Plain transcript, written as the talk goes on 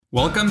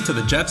Welcome to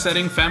the Jet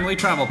Setting Family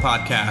Travel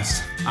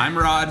Podcast. I'm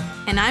Rod.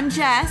 And I'm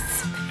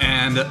Jess.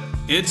 And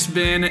it's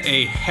been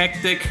a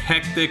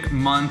hectic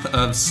month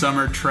of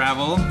summer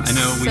travel. I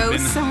know we've been...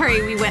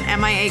 sorry we went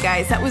MIA,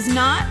 guys. That was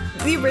not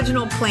the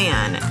original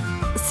plan.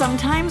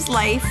 Sometimes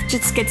life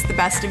just gets the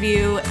best of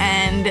you,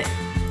 and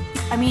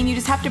I mean, you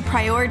just have to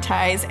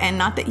prioritize, and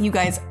not that you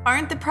guys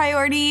aren't the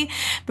priority,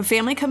 but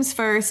family comes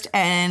first,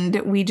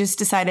 and we just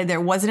decided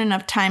there wasn't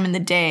enough time in the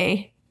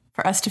day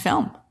for us to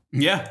film.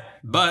 Yeah,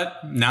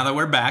 but now that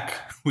we're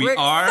back, we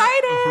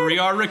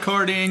are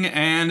recording,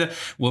 and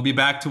we'll be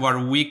back to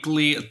our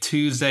weekly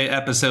Tuesday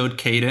episode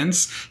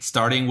cadence,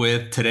 starting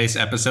with today's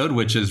episode,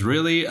 which is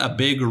really a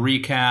big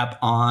recap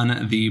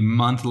on the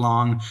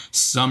month-long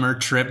summer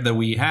trip that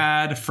we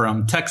had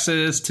from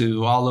Texas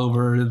to all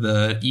over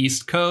the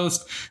East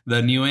Coast,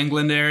 the New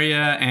England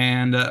area,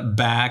 and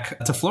back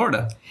to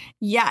Florida.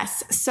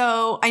 Yes.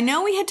 So I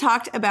know we had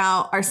talked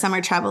about our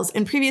summer travels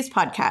in previous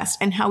podcasts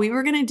and how we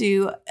were going to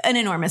do an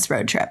enormous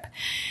road trip.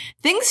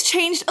 Things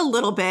changed a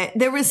little bit.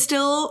 There was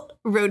still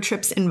road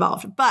trips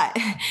involved, but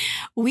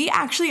we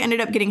actually ended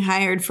up getting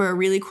hired for a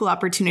really cool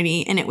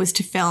opportunity, and it was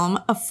to film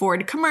a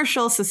Ford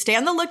commercial. So stay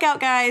on the lookout,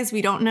 guys.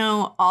 We don't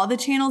know all the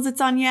channels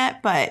it's on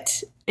yet,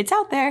 but it's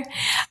out there.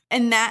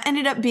 And that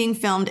ended up being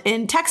filmed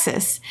in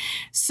Texas.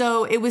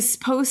 So it was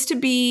supposed to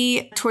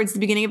be towards the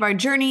beginning of our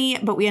journey,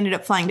 but we ended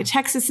up flying to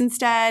Texas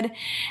instead.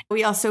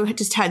 We also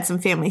just had some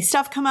family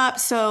stuff come up.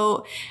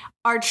 So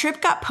our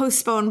trip got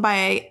postponed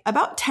by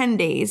about 10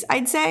 days,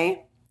 I'd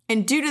say.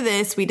 And due to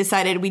this, we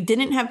decided we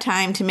didn't have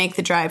time to make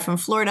the drive from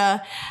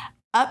Florida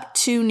up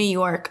to New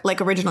York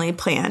like originally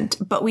planned.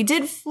 But we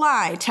did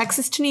fly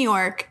Texas to New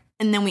York,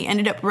 and then we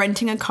ended up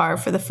renting a car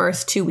for the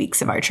first 2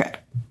 weeks of our trip.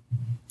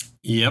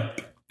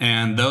 Yep.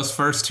 And those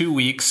first 2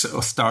 weeks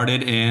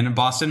started in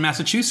Boston,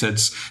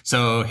 Massachusetts.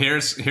 So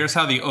here's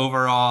how the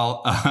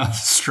overall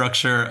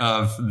structure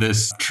of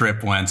this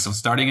trip went. So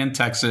starting in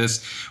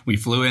Texas, we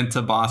flew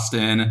into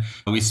Boston.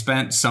 We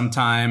spent some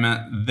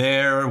time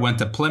there, went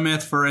to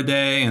Plymouth for a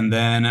day, and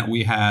then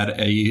we had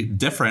a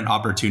different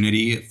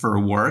opportunity for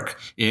work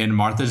in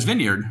Martha's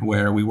Vineyard,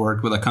 where we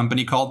worked with a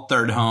company called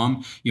Third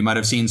Home. You might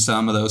have seen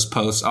some of those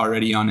posts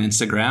already on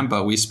Instagram,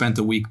 but we spent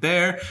a week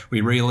there. We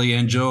really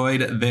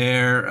enjoyed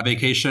their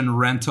vacation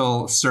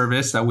rental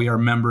service that we are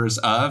members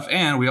of,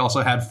 and we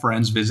also had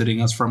friends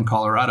visiting us from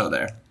Colorado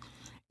there.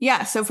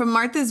 Yeah, so from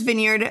Martha's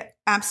Vineyard,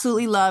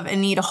 absolutely love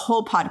and need a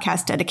whole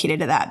podcast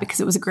dedicated to that because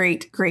it was a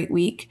great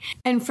week.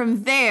 And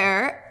from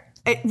there,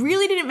 it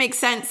really didn't make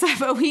sense,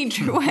 but we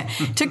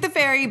took the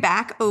ferry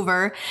back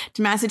over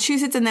to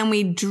Massachusetts, and then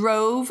we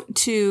drove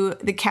to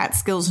the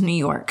Catskills, New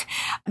York.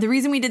 The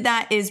reason we did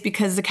that is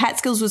because the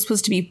Catskills was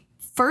supposed to be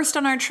first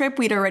on our trip.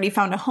 We'd already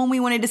found a home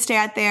we wanted to stay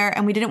at there,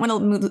 and we didn't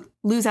want to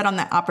lose out on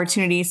that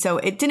opportunity. So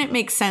it didn't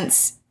make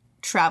sense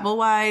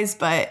travel-wise,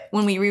 but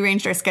when we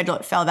rearranged our schedule,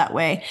 it fell that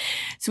way.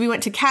 So we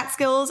went to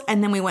Catskills,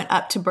 and then we went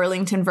up to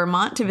Burlington,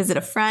 Vermont to visit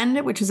a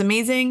friend, which was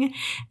amazing.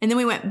 And then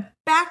we went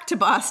back to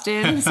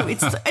Boston. So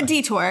it's a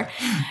detour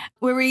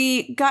where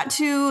we got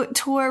to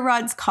tour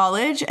Rod's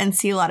college and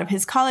see a lot of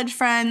his college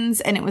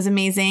friends, and it was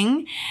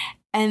amazing.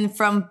 And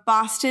from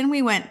Boston,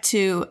 we went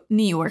to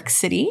New York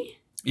City.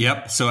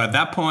 Yep. So at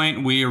that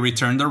point, we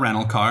returned the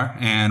rental car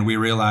and we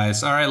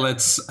realized, all right,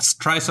 let's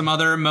try some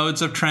other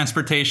modes of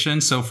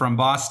transportation. So from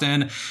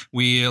Boston,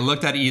 we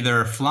looked at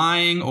either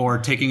flying or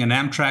taking an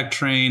Amtrak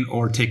train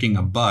or taking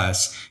a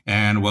bus.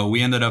 And what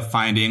we ended up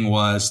finding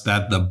was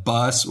that the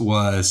bus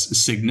was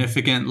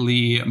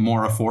significantly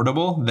more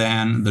affordable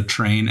than the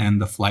train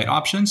and the flight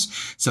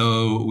options.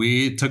 So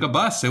we took a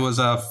bus. It was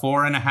a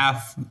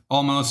 4.5,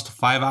 almost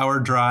 5 hour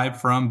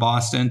drive from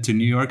Boston to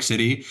New York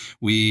City.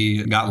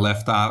 We got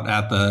left out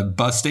at the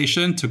bus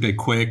station, took a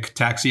quick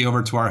taxi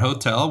over to our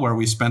hotel where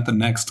we spent the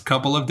next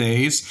couple of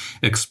days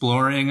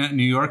exploring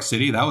New York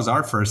City. That was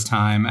our first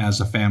time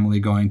as a family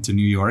going to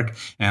New York.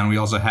 And we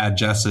also had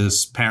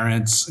Jess's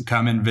parents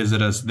come and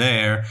visit us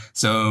there.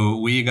 So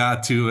we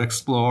got to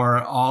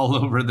explore all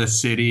over the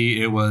city.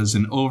 It was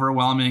an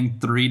overwhelming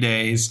 3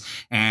 days.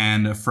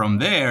 And from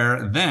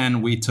there,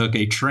 then we took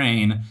a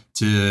train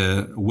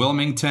to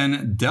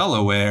Wilmington,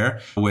 Delaware,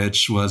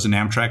 which was an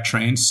Amtrak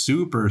train.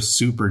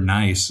 Super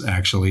nice,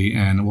 actually.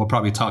 And we'll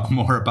probably talk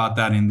more about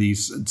that in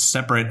these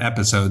separate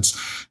episodes.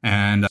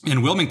 And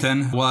in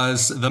Wilmington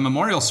was the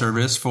memorial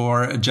service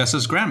for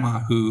Jess's grandma,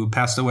 who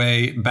passed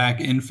away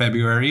back in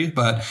February.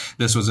 But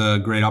this was a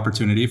great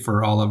opportunity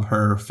for all of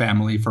her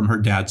family from her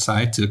dad's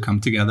side to come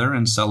together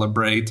and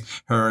celebrate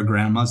her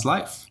grandma's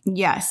life.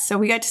 Yes. So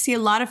we got to see a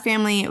lot of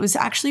family. It was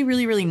actually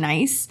really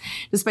nice,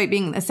 despite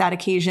being a sad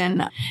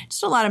occasion.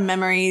 Just a lot of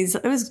memories.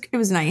 It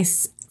was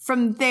nice.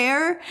 From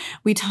there,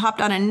 we hopped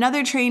on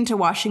another train to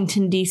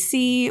Washington,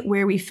 D.C.,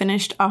 where we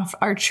finished off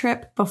our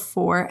trip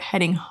before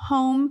heading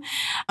home.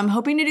 I'm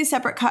hoping to do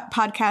separate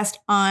podcast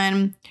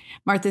on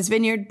Martha's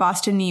Vineyard,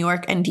 Boston, New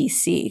York, and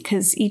D.C.,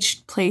 because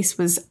each place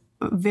was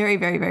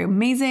very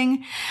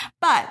amazing.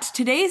 But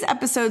today's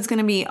episode is going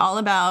to be all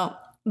about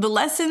the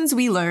lessons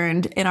we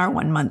learned in our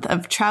 1 month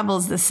of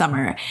travels this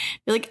summer. I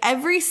feel like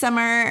every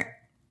summer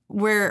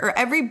or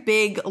every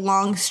big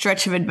long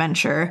stretch of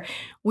adventure,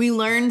 we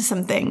learn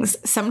some things.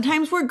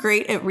 Sometimes we're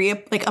great at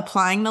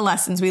applying the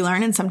lessons we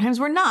learn, and sometimes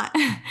we're not.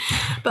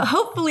 But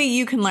hopefully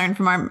you can learn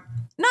from our,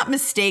 not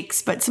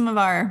mistakes, but some of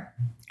our,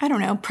 I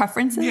don't know,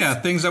 preferences. Yeah,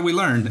 things that we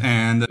learned.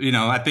 And,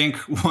 I think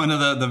one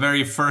of the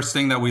very first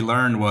thing that we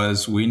learned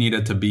was we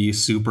needed to be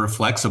super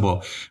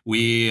flexible.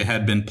 We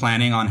had been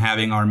planning on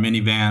having our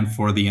minivan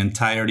for the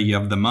entirety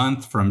of the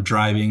month, from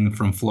driving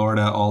from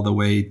Florida all the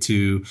way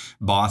to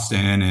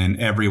Boston and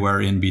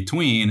everywhere in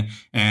between.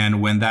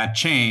 And when that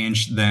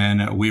changed,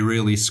 then we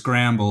really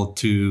scrambled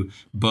to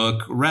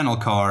book rental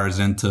cars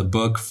and to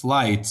book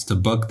flights, to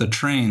book the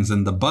trains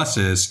and the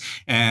buses.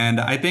 And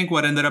I think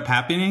what ended up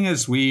happening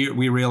is we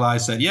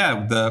realized that,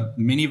 yeah, the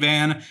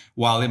minivan,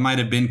 while it might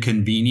have been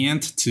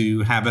convenient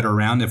to have it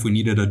around if we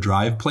needed to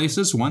drive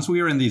places, once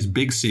we were in these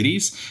big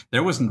cities,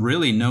 there was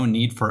really no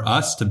need for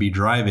us to be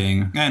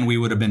driving. And we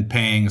would have been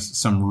paying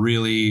some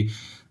really,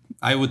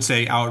 I would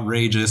say,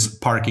 outrageous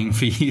parking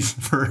fees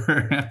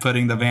for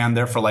putting the van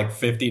there for like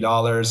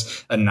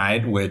 $50 a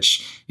night,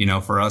 which,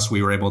 for us,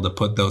 we were able to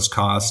put those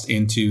costs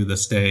into the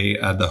stay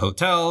at the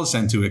hotels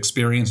and to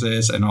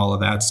experiences and all of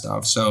that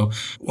stuff. So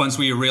once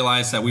we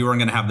realized that we weren't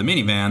going to have the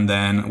minivan,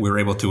 then we were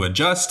able to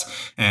adjust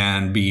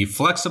and be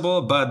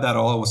flexible. But that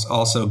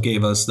also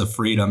gave us the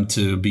freedom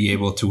to be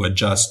able to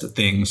adjust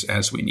things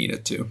as we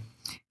needed to.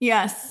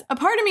 Yes. A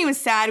part of me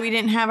was sad we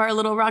didn't have our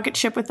little rocket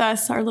ship with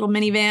us, our little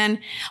minivan,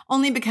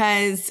 only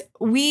because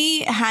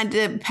we had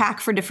to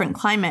pack for different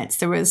climates.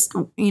 There was,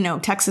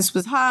 Texas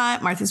was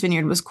hot, Martha's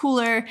Vineyard was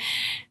cooler.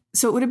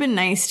 So it would have been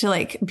nice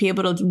to be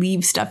able to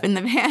leave stuff in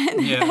the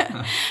van.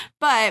 Yeah.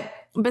 But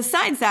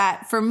besides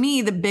that, for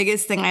me, the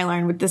biggest thing I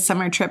learned with this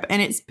summer trip, and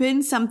it's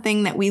been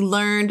something that we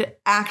learned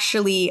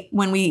actually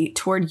when we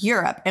toured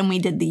Europe and we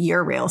did the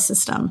Eurail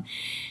system,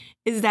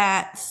 is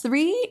that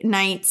 3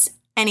 nights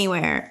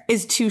anywhere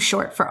is too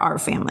short for our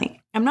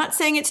family. I'm not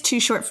saying it's too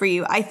short for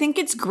you. I think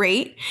it's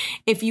great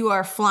if you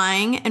are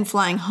flying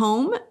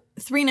home.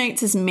 3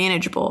 nights is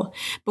manageable.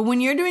 But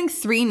when you're doing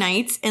 3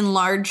 nights in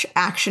large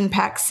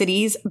action-packed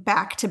cities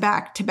back to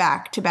back to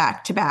back to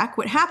back to back,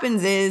 what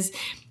happens is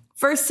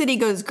first city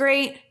goes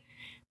great,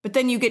 but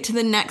then you get to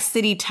the next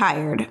city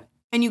tired.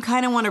 And you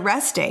kind of want a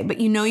rest day, but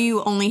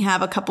you only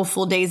have a couple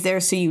full days there,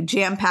 so you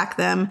jam pack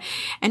them.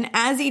 And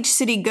as each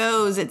city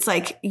goes, it's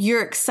like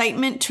your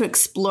excitement to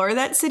explore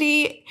that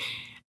city.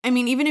 I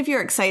mean, even if you're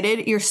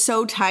excited, you're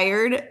so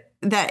tired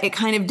that it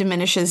kind of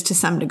diminishes to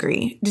some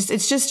degree.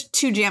 It's just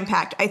too jam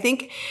packed. I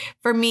think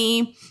for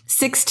me,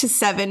 6 to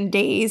 7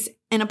 days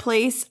in a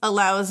place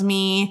allows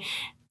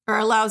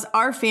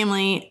our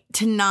family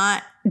to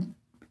not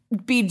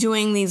be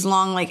doing these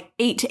long,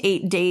 8 to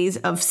 8 days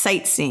of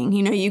sightseeing.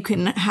 You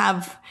can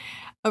have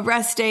a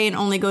rest day and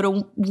only go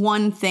to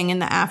one thing in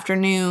the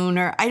afternoon,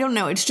 or I don't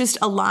know. It's just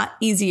a lot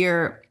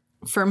easier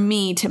for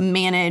me to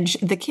manage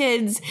the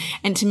kids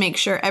and to make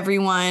sure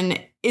everyone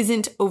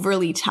isn't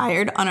overly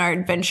tired on our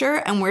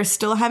adventure and we're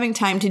still having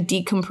time to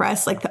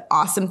decompress the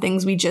awesome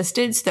things we just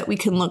did so that we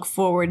can look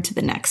forward to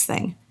the next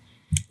thing.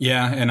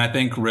 Yeah. And I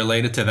think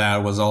related to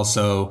that was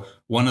also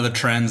one of the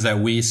trends that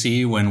we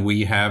see when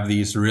we have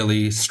these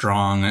really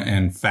strong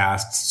and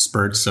fast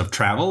spurts of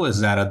travel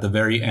is that at the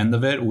very end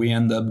of it, we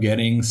end up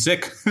getting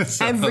sick.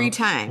 So every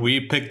time.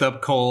 We picked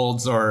up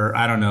colds or,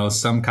 I don't know,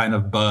 some kind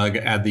of bug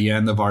at the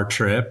end of our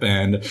trip.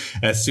 And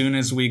as soon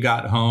as we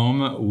got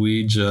home,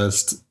 we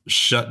just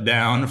shut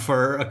down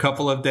for a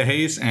couple of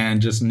days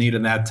and just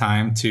needed that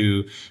time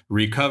to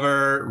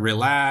recover,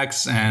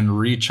 relax, and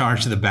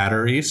recharge the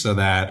battery so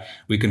that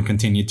we can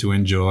continue to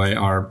enjoy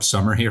our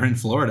summer here in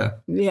Florida.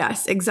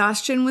 Yes,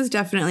 exhaustion was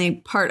definitely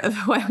part of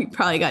why we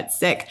probably got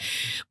sick.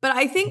 But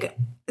I think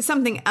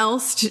something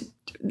else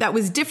that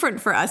was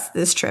different for us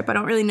this trip, I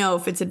don't really know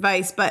if it's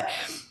advice, but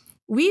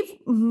we've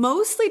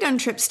mostly done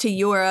trips to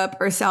Europe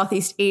or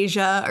Southeast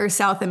Asia or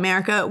South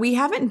America. We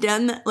haven't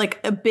done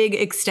a big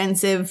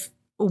extensive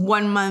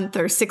 1 month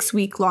or 6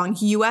 week long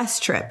US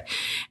trip.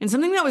 And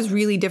something that was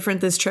really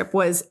different this trip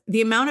was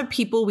the amount of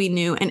people we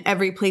knew in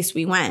every place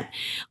we went.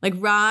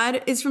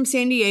 Rod is from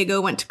San Diego,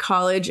 went to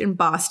college in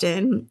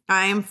Boston.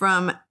 I am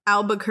from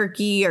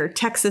Albuquerque or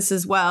Texas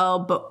as well.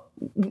 But,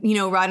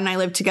 Rod and I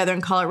lived together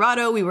in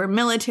Colorado. We were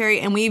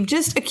military and we've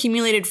just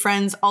accumulated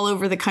friends all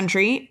over the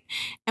country.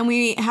 And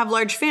we have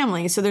large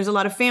families. So there's a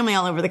lot of family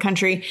all over the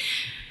country.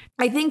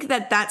 I think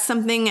that that's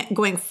something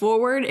going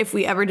forward, if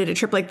we ever did a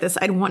trip like this,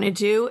 I'd want to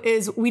do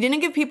is we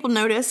didn't give people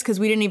notice because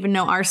we didn't even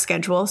know our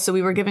schedule. So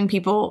we were giving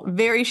people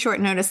very short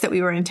notice that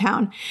we were in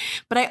town.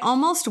 But I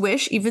almost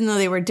wish, even though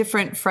they were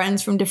different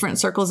friends from different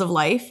circles of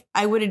life,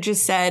 I would have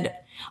just said,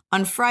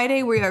 on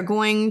Friday, we are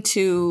going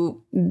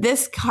to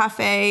this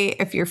cafe.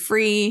 If you're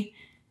free,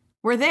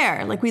 we're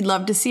there. We'd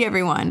love to see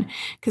everyone.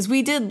 Because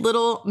we did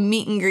little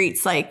meet and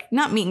greets,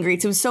 not meet and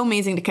greets. It was so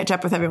amazing to catch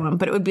up with everyone,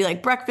 but it would be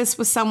breakfast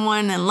with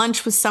someone, then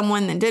lunch with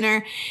someone, then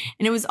dinner.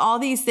 And it was all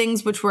these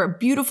things which were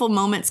beautiful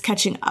moments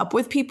catching up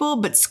with people,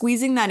 but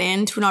squeezing that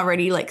into an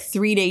already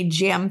 3-day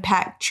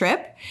jam-packed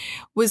trip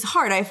was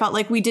hard. I felt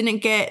like we didn't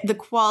get the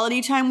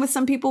quality time with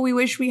some people we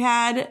wish we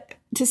had.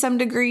 to some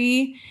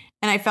degree.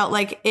 And I felt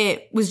like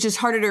it was just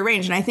harder to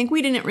arrange. And I think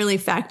we didn't really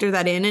factor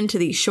that into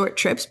these short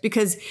trips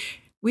because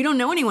we don't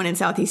know anyone in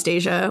Southeast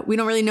Asia. We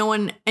don't really know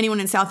anyone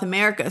in South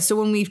America. So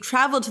when we've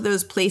traveled to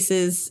those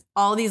places,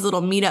 all these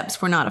little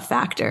meetups were not a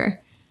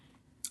factor.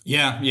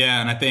 Yeah.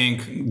 And I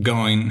think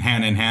going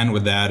hand in hand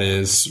with that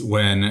is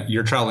when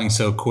you're traveling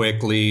so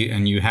quickly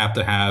and you have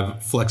to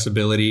have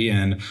flexibility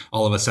and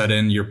all of a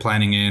sudden you're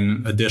planning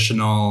in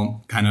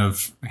additional kind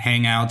of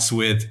hangouts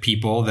with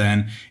people,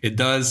 then it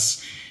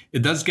does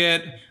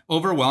get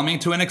overwhelming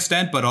to an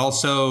extent, but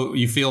also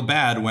you feel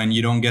bad when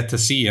you don't get to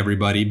see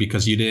everybody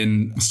because you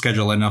didn't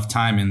schedule enough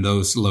time in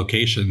those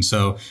locations.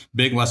 So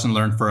big lesson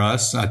learned for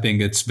us. I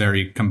think it's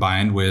very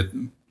combined with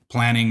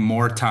planning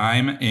more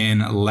time in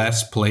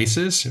less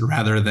places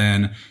rather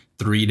than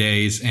 3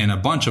 days in a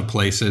bunch of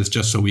places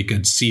just so we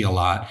could see a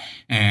lot.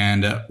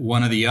 And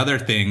one of the other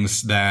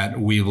things that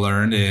we've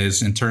learned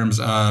is in terms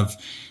of,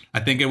 I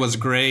think it was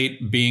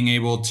great being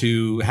able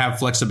to have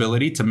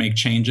flexibility to make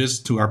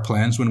changes to our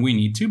plans when we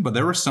need to. But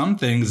there were some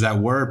things that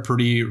were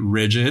pretty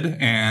rigid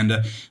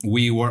and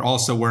we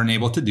weren't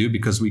able to do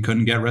because we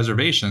couldn't get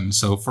reservations.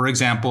 So, for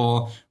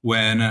example,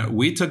 when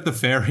we took the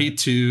ferry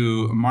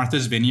to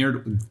Martha's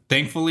Vineyard,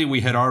 thankfully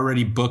we had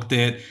already booked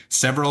it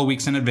several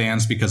weeks in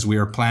advance because we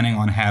were planning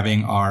on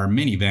having our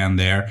minivan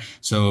there.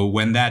 So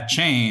when that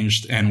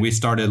changed and we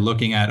started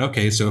looking at,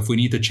 okay, so if we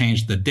need to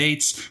change the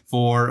dates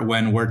for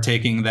when we're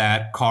taking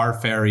that car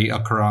ferry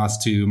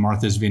across to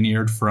Martha's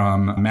Vineyard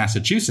from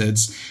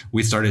Massachusetts,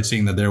 we started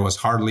seeing that there was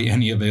hardly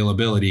any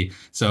availability.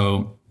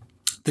 So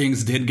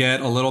things did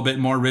get a little bit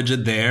more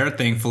rigid there.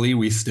 Thankfully,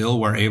 we still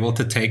were able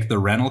to take the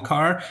rental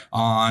car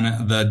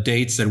on the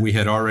dates that we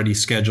had already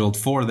scheduled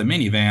for the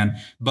minivan.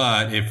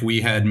 But if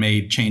we had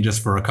made changes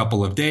for a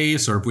couple of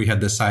days, or if we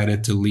had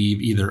decided to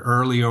leave either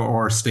earlier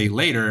or stay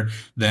later,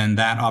 then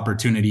that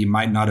opportunity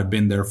might not have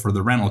been there for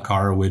the rental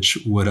car, which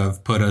would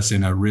have put us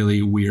in a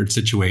really weird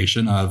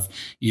situation of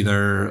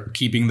either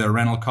keeping the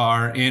rental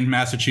car in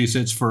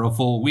Massachusetts for a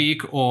full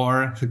week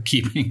or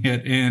keeping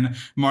it in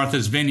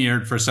Martha's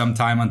Vineyard for some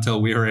time until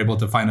we were able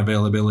to find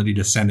availability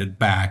to send it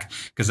back,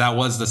 because that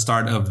was the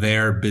start of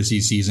their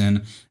busy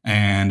season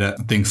and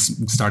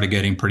things started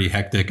getting pretty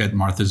hectic at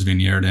Martha's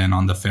Vineyard and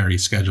on the ferry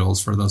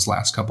schedules for those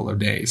last couple of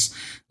days.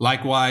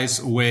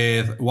 Likewise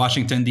with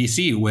Washington,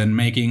 D.C., when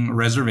making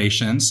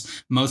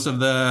reservations, most of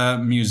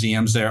the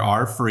museums there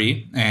are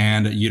free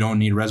and you don't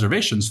need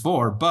reservations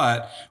for.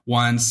 But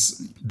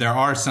once there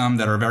are some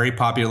that are very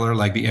popular,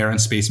 like the Air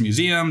and Space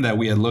Museum that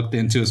we had looked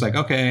into, it's like,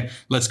 okay,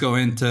 let's go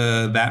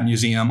into that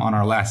museum on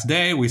our last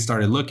day. We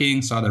started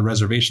looking, saw that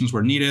reservations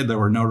were needed. There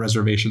were no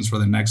reservations for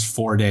the next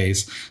 4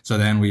 days. So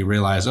then we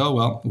realized, oh,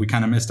 well, we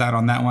kind of missed out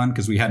on that one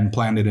because we hadn't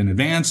planned it in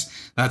advance.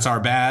 That's our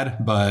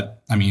bad.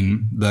 But I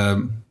mean,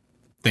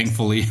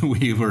 thankfully,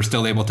 we were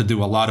still able to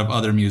do a lot of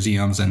other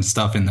museums and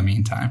stuff in the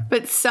meantime.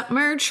 But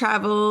summer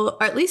travel,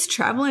 or at least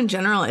travel in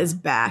general, is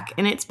back,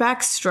 and it's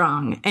back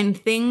strong, and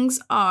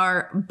things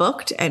are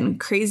booked and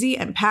crazy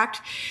and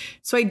packed.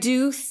 So I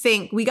do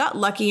think we got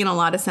lucky in a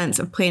lot of sense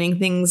of planning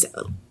things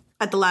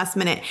at the last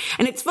minute.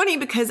 And it's funny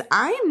because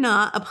I'm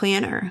not a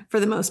planner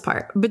for the most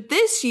part, but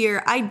this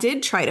year I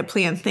did try to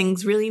plan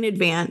things really in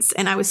advance.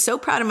 And I was so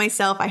proud of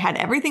myself. I had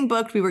everything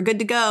booked. We were good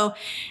to go.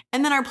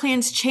 And then our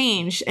plans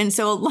changed. And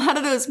so a lot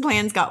of those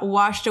plans got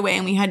washed away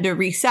and we had to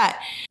reset,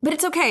 but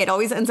it's okay. It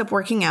always ends up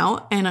working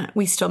out and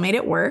we still made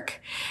it work.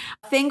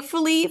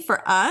 Thankfully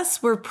for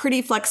us, we're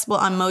pretty flexible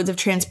on modes of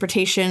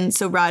transportation.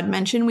 So Rod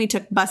mentioned we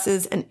took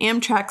buses and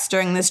Amtraks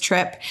during this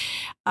trip.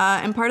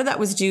 And part of that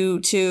was due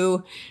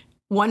to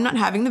one, not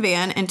having the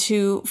van, and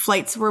two,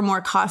 flights were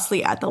more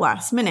costly at the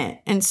last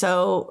minute. And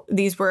so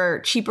these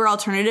were cheaper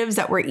alternatives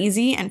that were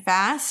easy and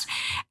fast.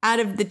 Out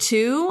of the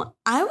two,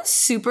 I was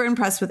super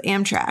impressed with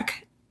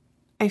Amtrak.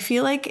 I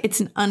feel like it's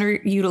an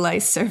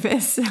underutilized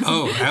service.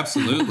 Oh,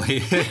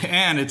 absolutely.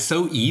 And it's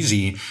so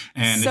easy.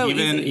 And so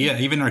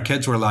even our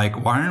kids were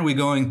like, why aren't we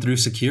going through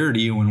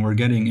security when we're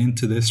getting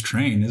into this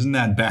train? Isn't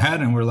that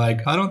bad? And we're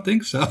like, I don't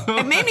think so.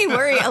 It made me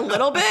worry a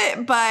little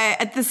bit, but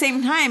at the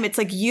same time, it's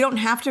like you don't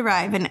have to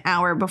arrive an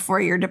hour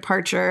before your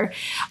departure.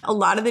 A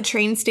lot of the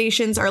train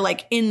stations are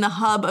like in the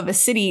hub of a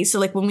city. So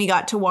like when we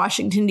got to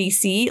Washington,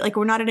 D.C., like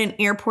we're not at an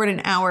airport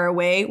an hour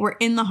away. We're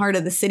in the heart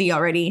of the city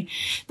already.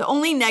 The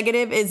only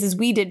negative is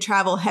we did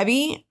travel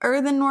heavier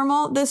than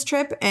normal this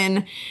trip.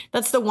 And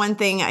that's the one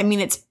thing. I mean,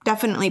 it's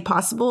definitely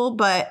possible,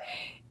 but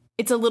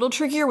it's a little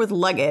trickier with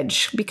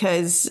luggage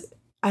because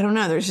I don't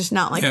know. There's just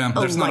not like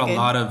there's not a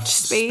lot of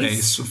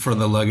space for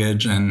the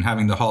luggage and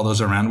having to haul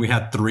those around. We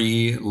had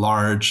 3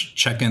 large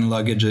check-in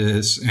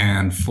luggages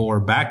and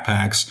 4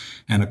 backpacks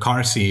and a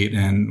car seat.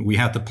 And we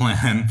had to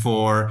plan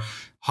for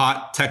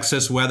hot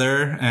Texas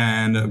weather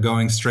and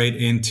going straight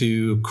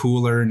into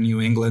cooler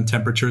New England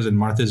temperatures in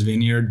Martha's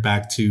Vineyard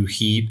back to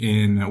heat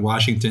in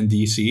Washington,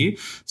 D.C.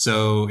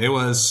 So it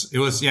was,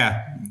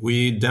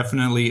 we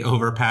definitely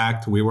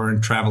overpacked. We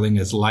weren't traveling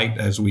as light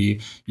as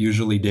we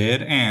usually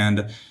did.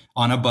 And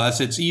On a bus,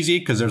 it's easy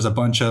because there's a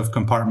bunch of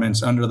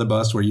compartments under the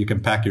bus where you can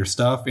pack your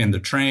stuff. In the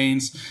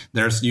trains,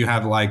 you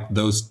have like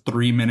those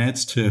 3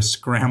 minutes to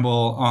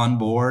scramble on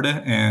board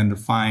and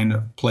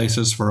find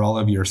places for all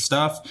of your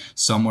stuff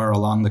somewhere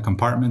along the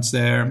compartments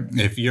there.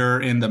 If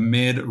you're in the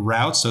mid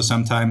route, so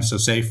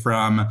say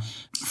from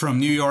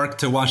New York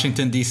to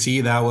Washington, D.C.,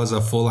 that was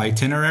a full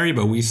itinerary,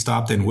 but we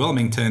stopped in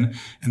Wilmington.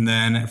 And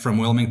then from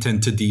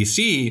Wilmington to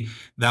D.C.,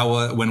 that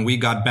was when we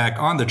got back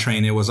on the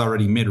train, it was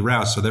already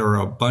mid-route. So there were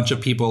a bunch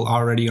of people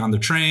already on the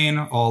train.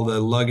 All the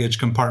luggage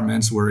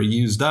compartments were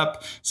used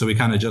up. So we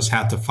kind of just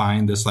had to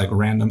find this like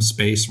random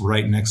space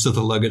right next to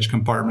the luggage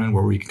compartment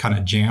where we could kind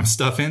of jam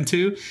stuff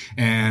into.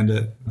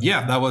 And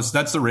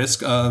that's the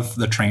risk of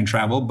the train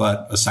travel.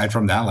 But aside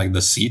from that, like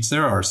the seats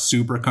there are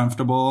super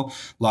comfortable.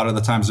 A lot of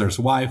the times there's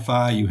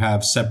Wi-Fi. You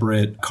have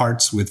separate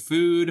carts with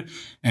food.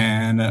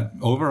 And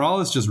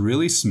overall, it's just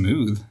really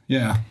smooth.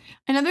 Yeah.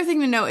 Another thing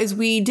to note is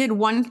we did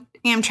one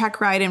Amtrak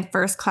ride in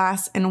first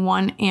class and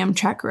one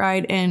Amtrak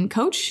ride in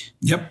coach.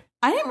 Yep.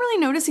 I didn't really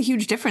notice a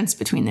huge difference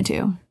between the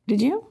two. Did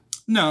you?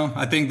 No,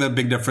 I think the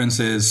big difference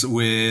is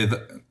with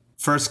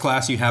first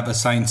class, you have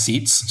assigned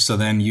seats. So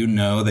then you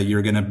know that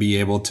you're going to be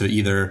able to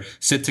either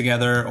sit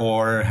together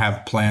or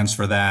have plans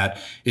for that.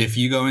 If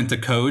you go into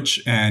coach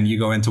and you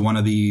go into one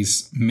of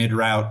these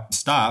mid-route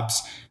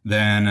stops,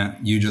 then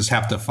you just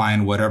have to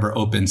find whatever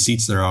open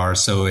seats there are.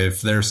 So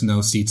if there's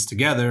no seats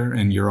together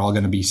and you're all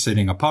going to be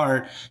sitting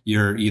apart,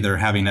 you're either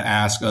having to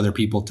ask other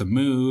people to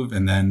move.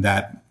 And then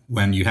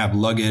when you have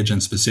luggage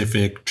and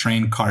specific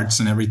train carts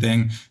and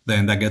everything,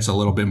 then that gets a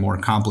little bit more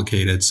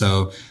complicated.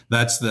 So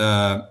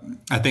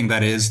I think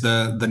that is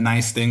the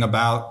nice thing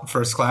about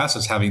first class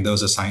is having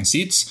those assigned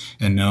seats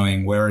and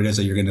knowing where it is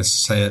that you're going to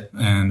sit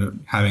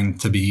and having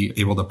to be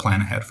able to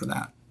plan ahead for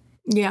that.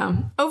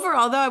 Yeah.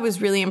 Overall, though, I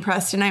was really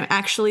impressed. And I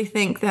actually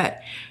think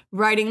that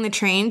riding the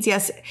trains,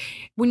 yes,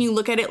 when you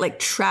look at it like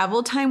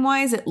travel time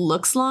wise, it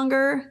looks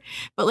longer.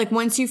 But like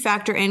once you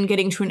factor in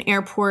getting to an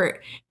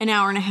airport an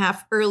hour and a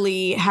half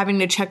early, having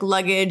to check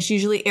luggage,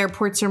 usually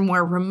airports are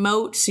more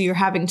remote. So you're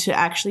having to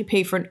actually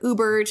pay for an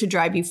Uber to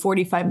drive you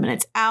 45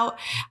 minutes out.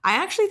 I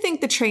actually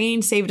think the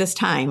train saved us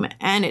time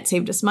and it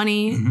saved us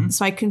money. Mm-hmm.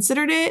 So I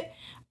considered it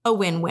a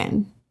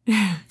win-win.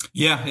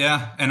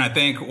 Yeah. And I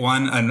think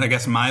and I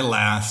guess my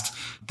last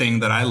thing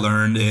that I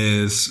learned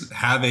is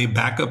have a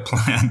backup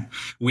plan.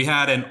 We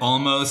had an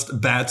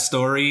almost bad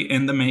story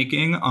in the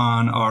making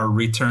on our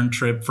return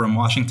trip from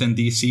Washington,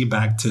 D.C.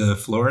 back to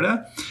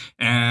Florida.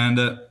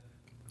 And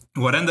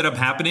what ended up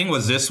happening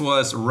was this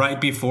was right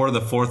before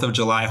the 4th of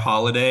July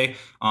holiday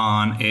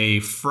on a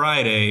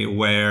Friday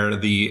where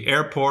the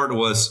airport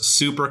was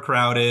super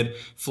crowded.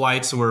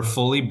 Flights were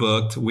fully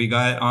booked. We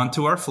got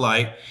onto our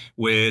flight,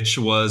 which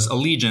was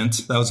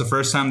Allegiant. That was the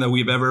first time that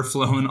we've ever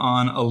flown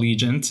on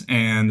Allegiant.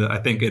 And I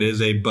think it is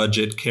a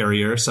budget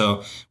carrier.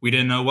 So we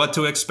didn't know what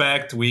to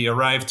expect. We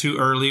arrived too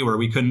early where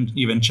we couldn't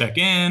even check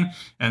in.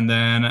 And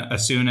then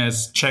as soon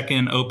as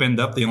check-in opened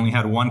up, they only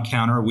had one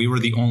counter. We were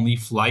the only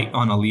flight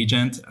on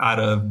Allegiant out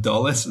of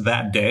Dulles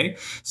that day.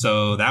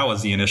 So that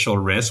was the initial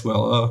risk.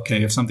 Well,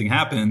 okay, if something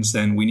happens,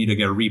 then we need to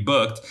get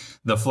rebooked.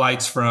 The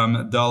flights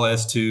from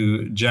Dulles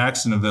to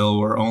Jacksonville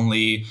were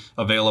only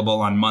available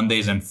on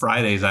Mondays and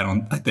Fridays, I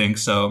think.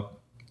 So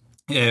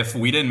if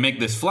we didn't make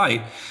this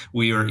flight,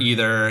 we were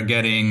either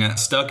getting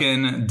stuck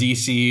in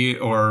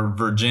DC or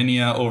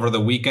Virginia over the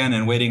weekend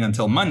and waiting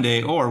until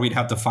Monday, or we'd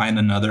have to find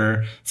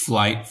another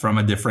flight from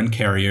a different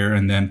carrier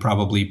and then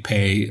probably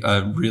pay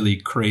a really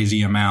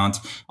crazy amount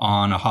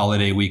on a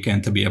holiday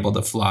weekend to be able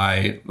to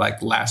fly like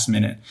last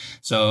minute.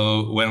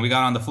 So when we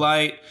got on the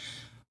flight,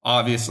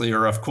 obviously,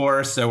 or of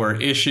course, there were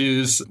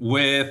issues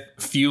with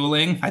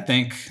fueling. I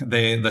think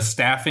the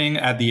staffing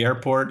at the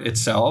airport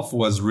itself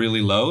was really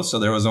low. So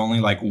there was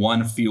only like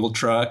one fuel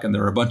truck and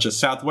there were a bunch of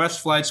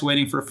Southwest flights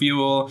waiting for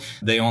fuel.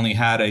 They only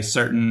had a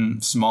certain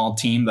small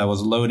team that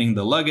was loading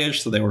the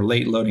luggage. So they were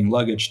late loading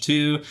luggage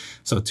too.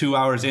 So 2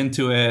 hours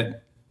into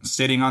it,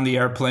 sitting on the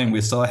airplane,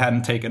 we still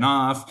hadn't taken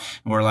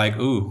off. And we're like,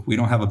 ooh, we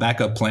don't have a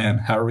backup plan.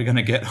 How are we going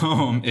to get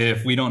home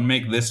if we don't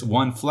make this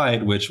one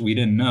flight, which we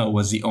didn't know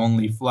was the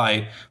only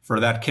flight for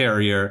that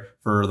carrier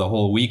for the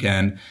whole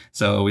weekend?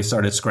 So we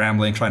started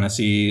scrambling, trying to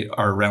see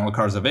are rental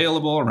cars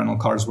available. Rental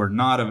cars were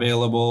not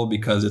available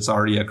because it's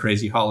already a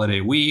crazy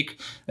holiday week.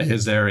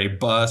 Is there a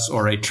bus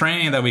or a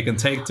train that we can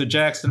take to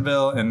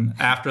Jacksonville? And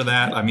after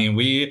that, I mean,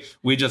 we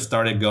just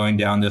started going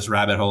down this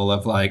rabbit hole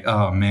of like,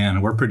 oh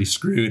man, we're pretty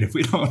screwed if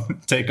we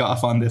don't take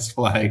off on this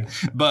flight.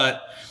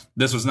 But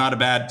this was not a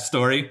bad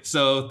story.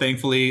 So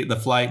thankfully, the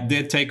flight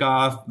did take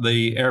off.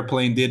 The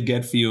airplane did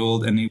get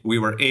fueled and we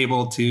were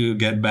able to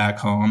get back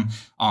home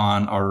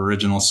on our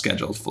original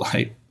scheduled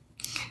flight.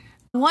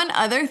 One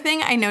other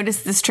thing I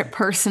noticed this trip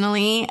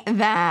personally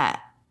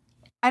that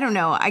I don't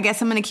know, I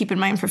guess I'm going to keep in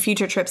mind for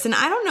future trips. And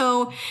I don't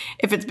know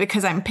if it's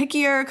because I'm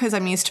pickier, because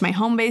I'm used to my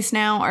home base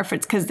now, or if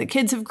it's because the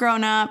kids have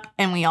grown up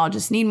and we all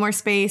just need more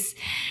space.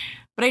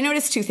 But I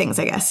noticed two things,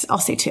 I guess. I'll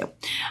say two.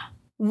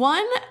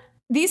 One,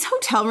 these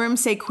hotel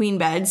rooms say queen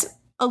beds.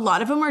 a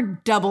lot of them are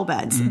double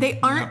beds. They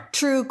aren't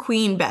true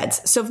queen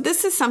beds. So if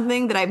this is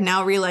something that I've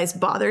now realized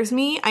bothers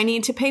me, I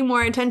need to pay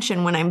more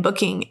attention when I'm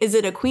booking. Is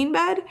it a queen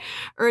bed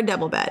or a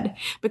double bed?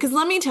 Because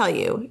let me tell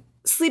you,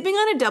 sleeping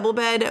on a double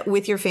bed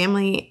with your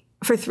family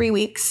for 3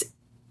 weeks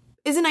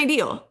isn't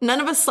ideal. None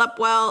of us slept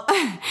well.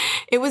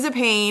 It was a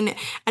pain.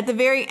 At the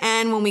very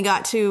end, when we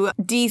got to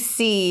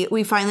DC,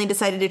 we finally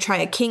decided to try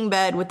a king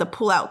bed with the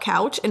pull-out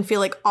couch and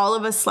feel like all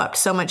of us slept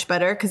so much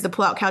better because the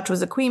pull-out couch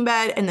was a queen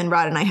bed and then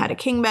Rod and I had a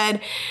king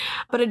bed.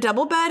 But a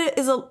double bed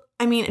is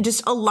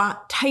just a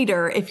lot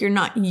tighter if you're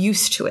not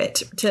used to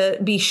it, to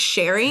be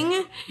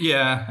sharing.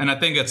 Yeah. And I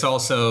think it's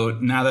also,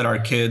 now that our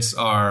kids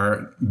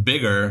are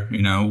bigger,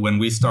 when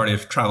we started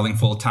traveling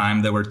full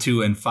time, they were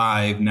 2 and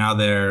 5. Now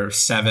they're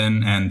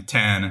 7 and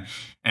 10.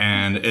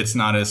 And it's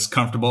not as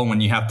comfortable when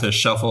you have to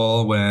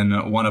shuffle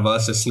when one of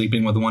us is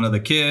sleeping with one of the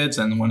kids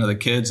and one of the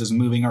kids is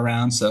moving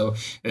around. So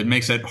it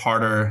makes it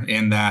harder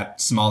in that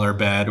smaller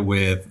bed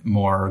with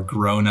more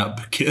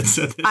grown-up kids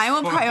at this I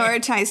will point.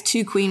 prioritize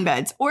 2 queen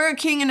beds or a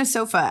king and a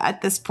sofa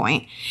at this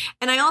point.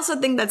 And I also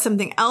think that's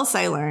something else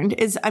I learned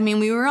is,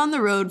 we were on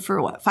the road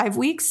for 5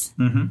 weeks?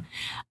 Mm-hmm.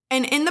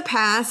 And in the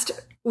past,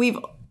 we've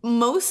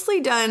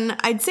mostly done,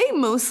 I'd say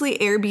mostly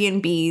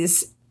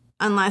Airbnbs,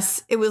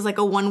 unless it was like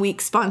a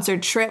 1-week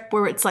sponsored trip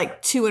where it's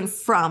like to and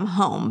from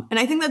home. And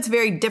I think that's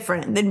very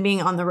different than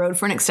being on the road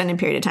for an extended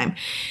period of time.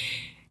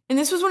 And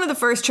this was one of the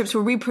first trips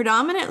where we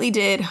predominantly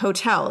did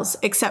hotels,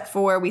 except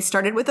for we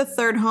started with a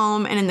third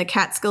home. And in the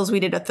Catskills, we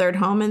did a third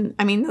home.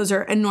 And those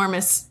are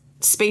enormous,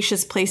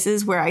 spacious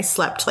places where I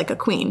slept like a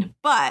queen.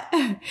 But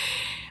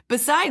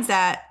besides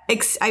that,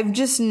 I've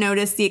just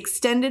noticed the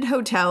extended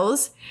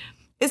hotels,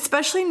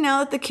 especially now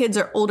that the kids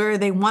are older,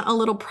 they want a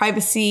little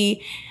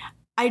privacy.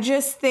 I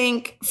just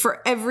think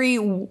for every,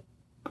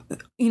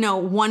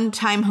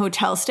 one-time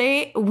hotel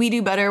stay, we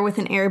do better with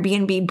an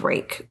Airbnb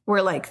break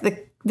where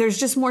there's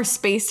just more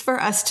space for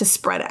us to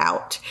spread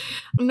out.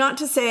 Not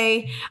to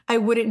say I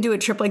wouldn't do a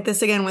trip like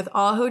this again with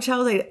all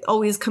hotels. It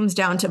always comes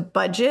down to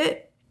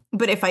budget.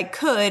 But if I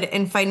could,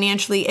 and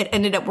financially it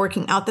ended up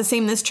working out the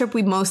same this trip,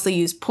 we mostly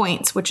use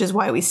points, which is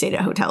why we stayed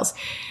at hotels.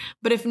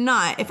 But if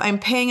not, if I'm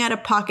paying out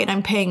of pocket,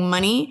 I'm paying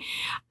money,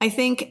 I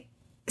think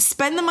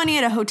spend the money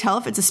at a hotel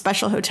if it's a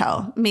special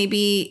hotel.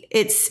 Maybe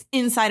it's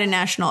inside a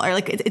national or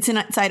it's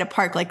inside a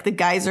park like the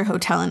Geyser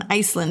Hotel in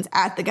Iceland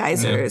at the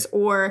Geysers,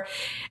 or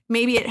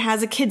maybe it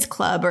has a kids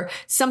club or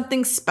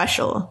something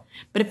special.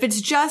 But if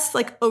it's just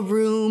like a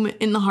room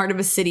in the heart of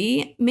a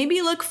city,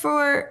 maybe look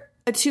for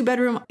a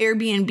 2-bedroom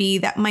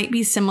Airbnb that might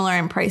be similar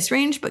in price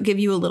range, but give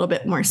you a little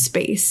bit more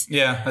space.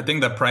 Yeah, I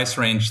think the price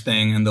range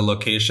thing and the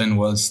location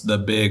was the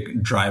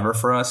big driver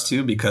for us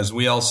too, because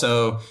we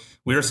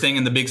were staying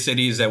in the big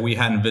cities that we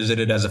hadn't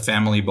visited as a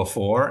family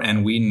before,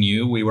 and we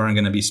knew we weren't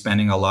going to be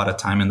spending a lot of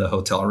time in the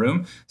hotel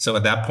room. So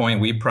at that point,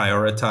 we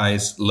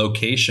prioritized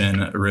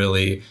location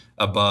really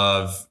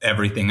above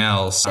everything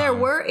else. There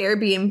were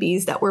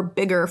Airbnbs that were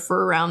bigger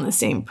for around the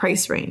same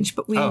price range,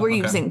 but we were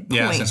using points.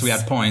 Yeah, since we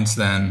had points,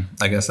 then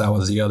I guess that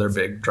was the other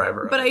big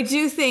driver. But I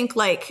do think,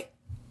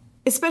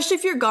 especially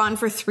if you're gone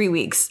for 3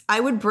 weeks,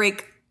 I would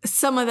break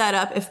some of that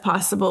up if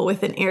possible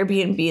with an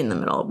Airbnb in the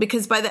middle,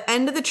 because by the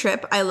end of the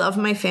trip, I love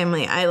my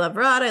family. I love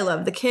Rod. I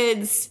love the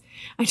kids.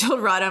 I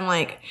told Rod, I'm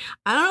like,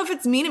 I don't know if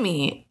it's me to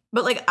me,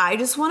 but I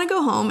just want to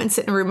go home and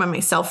sit in a room by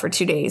myself for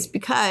 2 days,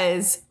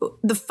 because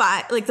the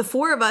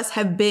 4 of us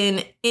have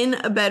been in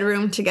a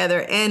bedroom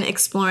together and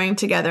exploring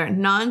together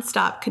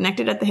nonstop,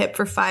 connected at the hip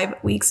for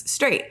 5 weeks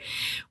straight,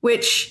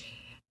 which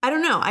I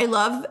don't know. I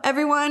love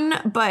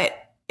everyone, but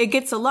it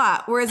gets a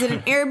lot. Whereas in an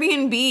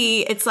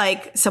Airbnb, it's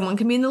like someone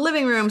can be in the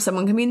living room,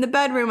 someone can be in the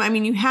bedroom.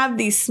 You have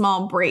these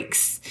small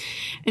breaks.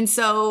 And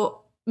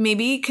so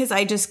maybe because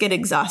I just get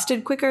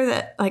exhausted quicker,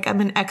 that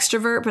I'm an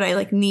extrovert, but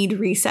I need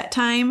reset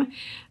time.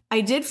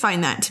 I did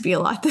find that to be a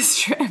lot this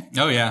trip.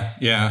 Oh, yeah.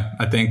 Yeah.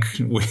 I think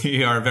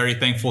we are very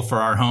thankful for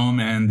our home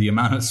and the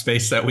amount of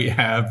space that we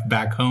have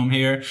back home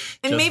here.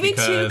 And maybe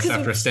too, because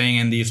after staying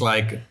in these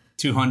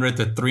 200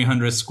 to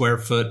 300 square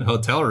foot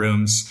hotel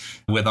rooms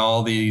with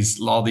all these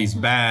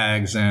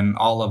bags and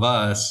all of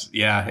us.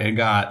 Yeah, it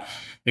got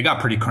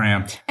pretty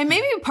cramped. And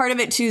maybe part of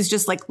it too is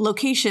just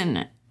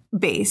location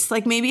based.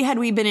 Maybe had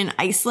we been in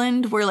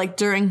Iceland where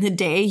during the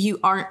day you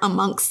aren't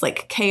amongst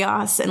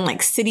chaos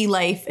and city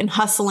life and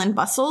hustle and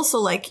bustle.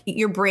 So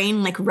your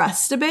brain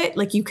rests a bit.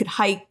 You could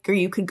hike or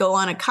you could go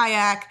on a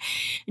kayak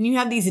and you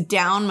have these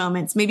down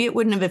moments. Maybe it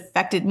wouldn't have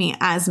affected me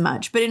as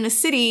much. But in a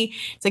city,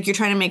 it's you're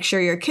trying to make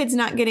sure your kid's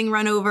not getting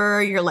run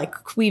over. You're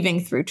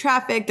weaving through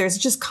traffic. There's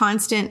just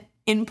constant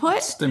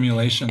input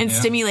stimulation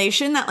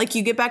that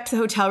you get back to the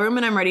hotel room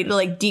and I'm ready to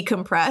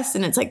decompress,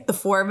 and it's the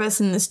 4 of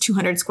us in this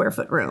 200 square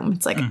foot room.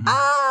 It's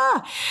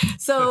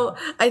so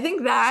I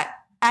think that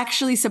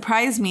actually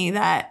surprised me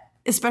that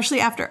especially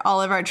after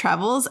all of our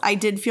travels, I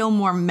did feel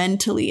more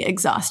mentally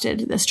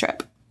exhausted this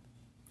trip.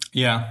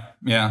 Yeah,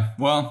 Yeah.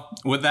 Well,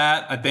 with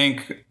that, I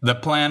think the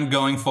plan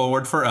going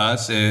forward for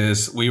us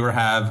is we will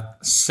have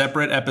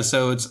separate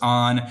episodes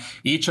on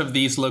each of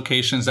these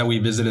locations that we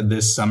visited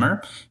this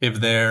summer. If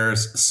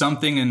there's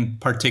something in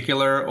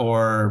particular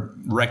or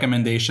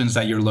recommendations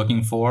that you're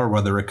looking for,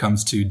 whether it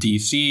comes to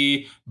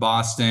DC,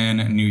 Boston,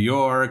 New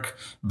York,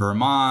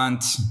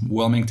 Vermont,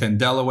 Wilmington,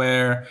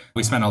 Delaware.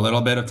 We spent a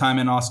little bit of time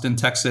in Austin,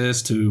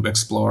 Texas to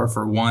explore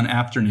for one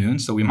afternoon.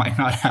 So we might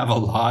not have a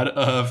lot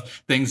of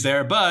things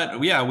there,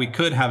 but yeah, we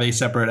could have a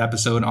separate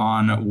episode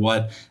on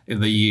what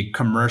the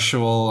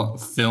commercial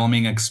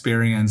filming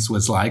experience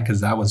was like,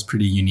 because that was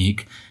pretty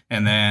unique.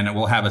 And then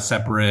we'll have a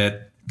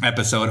separate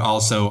episode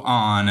also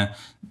on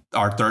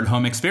our third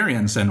home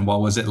experience and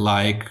what was it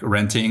like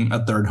renting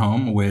a third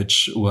home,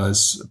 which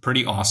was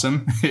pretty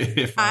awesome.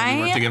 If I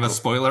were to give a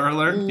spoiler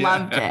alert,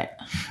 loved it.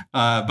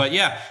 But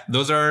yeah,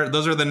 those are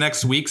the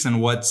next weeks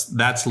and what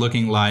that's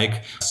looking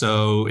like.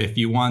 So if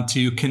you want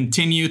to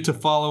continue to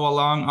follow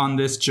along on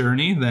this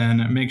journey,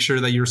 then make sure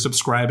that you're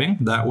subscribing.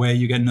 That way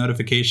you get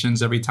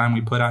notifications every time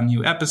we put out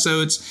new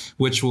episodes,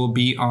 which will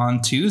be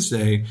on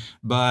Tuesday.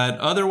 But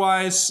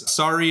otherwise,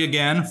 sorry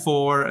again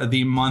for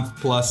the month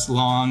plus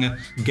long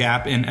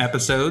gap in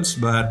episodes,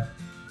 but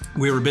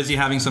we were busy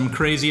having some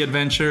crazy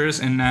adventures,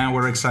 and now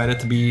we're excited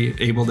to be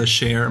able to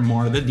share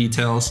more of the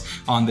details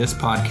on this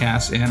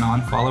podcast and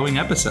on following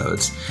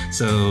episodes.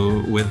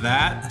 So with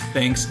that,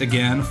 thanks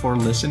again for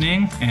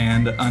listening,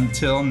 and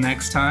until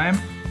next time,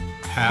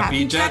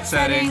 happy jet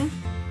setting.